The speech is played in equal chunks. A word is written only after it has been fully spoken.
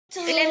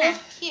Ilan na?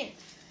 Here.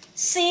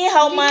 See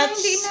how much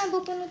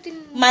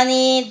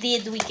money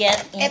did we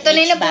get in Ito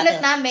na each yung nabunot battle.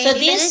 namin. So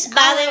this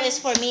battle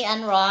is for me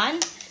and Ron.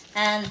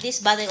 And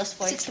this battle was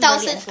for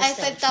Kimberly 6,000 and ay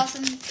Crystal.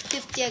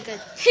 5,050 agad.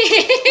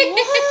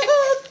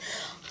 What?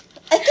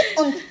 I keep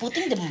on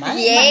putting the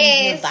money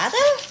in your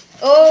battle?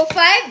 Oh,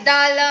 $5.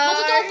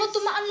 Matotoo ba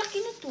tumaan laki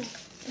na to?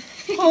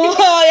 Oh,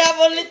 I have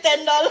only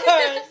 $10.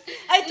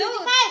 Ay,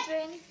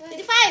 25. 25.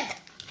 25.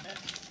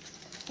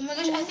 Oh my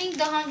gosh, I think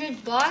the $100 you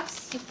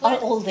put. Are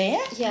all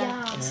there?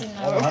 Yeah. It's in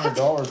All our. $100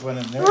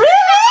 went in there.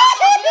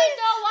 Really? You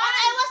know what?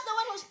 I was the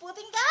one who's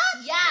putting that?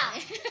 Yeah.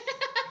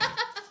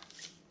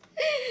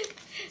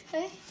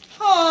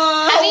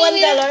 Oh, I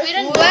mean, $1. we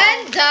don't.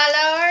 $1.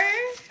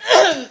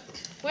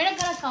 We're not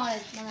gonna count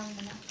it. Na lang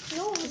muna.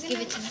 No, Just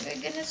give it to me.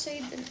 we're gonna say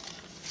the...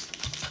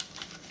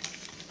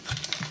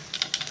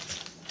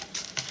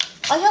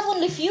 I have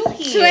only few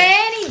here.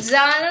 $20.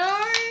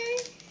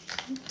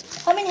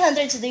 How many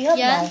hundreds do you have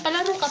Yan, now?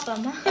 palaro ka pa,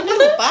 ma.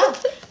 Palaro pa.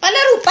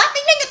 Palaro pa.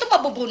 Tingnan nyo ito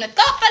mabubunot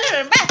ko.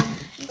 Palaro ba?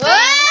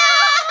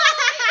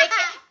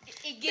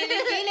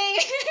 Igiling-giling.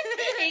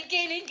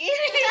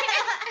 Igiling-giling.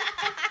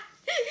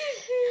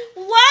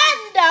 $1?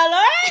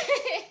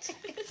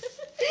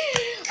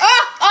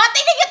 Oh,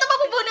 tingnan nyo ito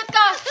mabubunot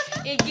ko.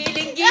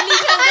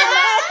 Igiling-giling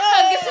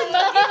hanggang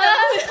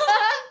sumakinaw.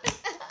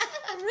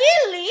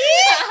 Really?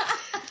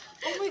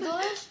 Oh my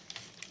gosh.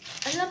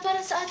 Alam,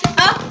 para sa atin.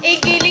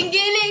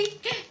 Igiling-giling.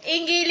 Oh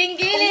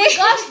Igiling-giling. my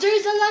gosh,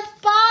 there's a lot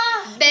pa.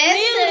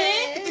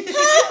 Really?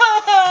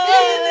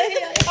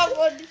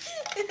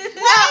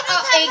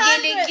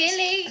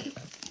 Igiling-giling.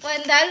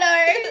 $1.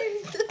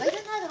 I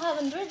don't have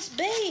hundreds,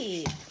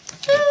 babe. I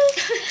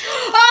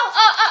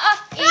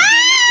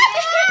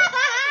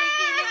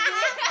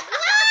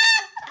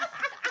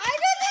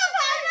don't have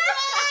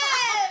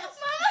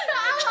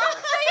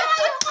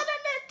hundreds.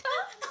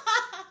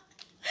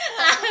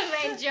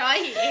 I'm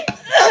enjoying it.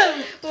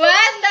 $1. $5 I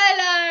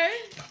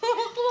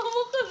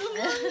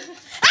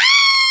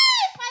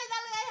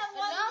have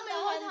 $100.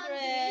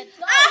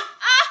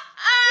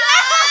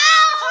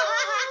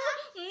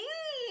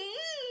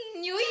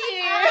 New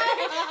Year.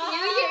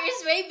 New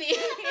Year's, baby.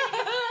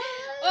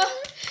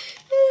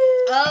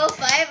 Oh,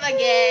 5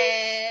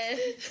 again.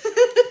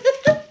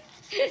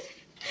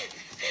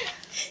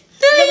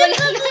 Wala na.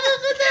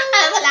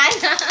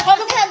 How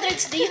many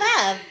hundreds do you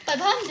have?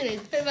 500.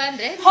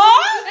 500?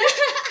 Huh?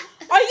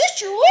 Are you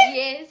sure?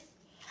 Yes.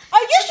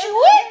 Are you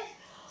sure?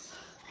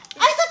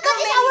 I thought that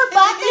is our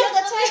battle.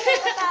 That's why I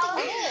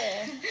put it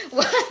here.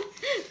 1,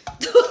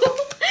 2,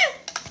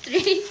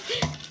 3,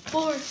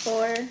 4,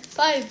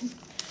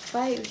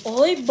 5.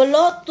 Oy,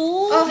 bala to.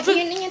 Oh,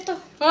 yun to.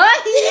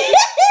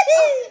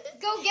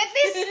 Go get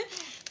this.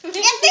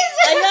 Get this.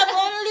 I have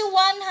only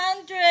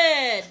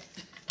 100.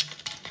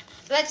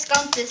 Let's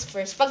count this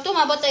first. Pag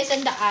tumabot tayo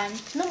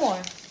 100, No more.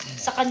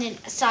 sa kanila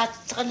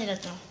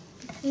to.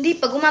 Hindi,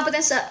 pag umabot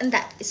tayo sa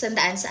 100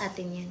 sa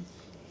atin yan.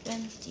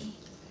 20,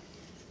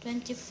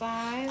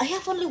 25, I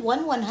have only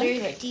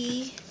 100.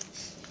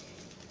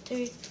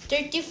 30,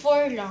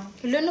 34 lang.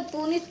 Wala na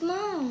punit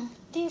mo.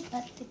 Di,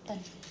 patipan.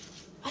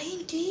 Ay,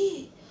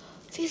 hindi.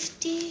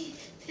 50,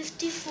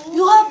 54.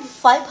 You have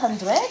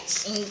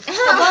 500s?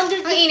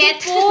 500 ang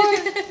init.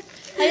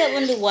 I have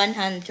only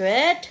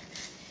 100.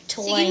 20.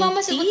 Sige,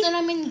 mama, sagot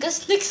na namin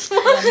gas next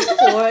 140.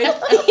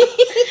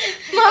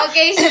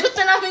 Okay, sagot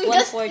na namin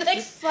gas.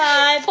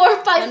 145.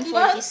 146.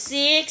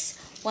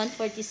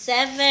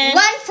 147.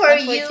 One for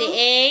you.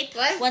 148.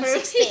 One for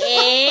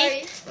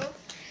 168.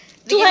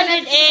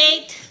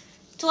 208.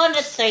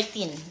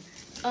 213.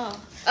 Oh.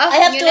 I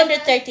have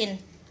 213.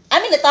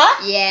 Amin na to?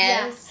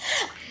 Yes.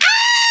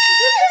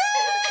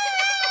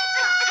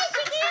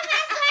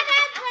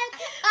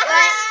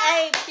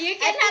 You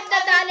can have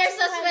the dollars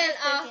as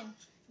well.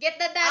 Get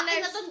the Akin na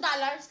dollars. tong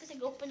dollars kasi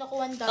open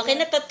ako $1. Okay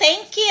na to.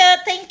 Thank you.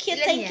 Thank you.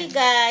 Ilan Thank yan? you,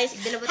 guys.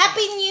 Dalawa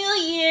Happy New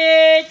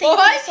Year.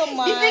 Thank you so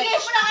much. Ibigay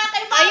mo na nga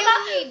kay mama.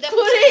 Ayun,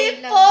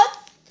 Kuripot.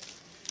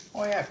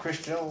 Oh yeah,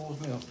 Christian owes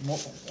me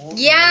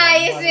Yeah,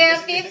 you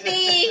still 50.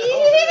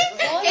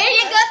 Here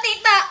you go,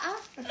 tita.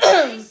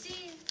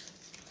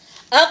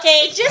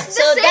 Okay, just the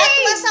so that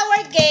same. was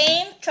our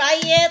game. Try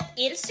it.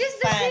 It's Just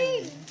the fun.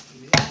 same.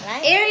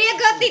 Right? Here you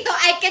go, tito.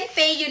 I can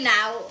pay you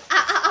now.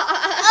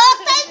 Oh,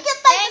 thank you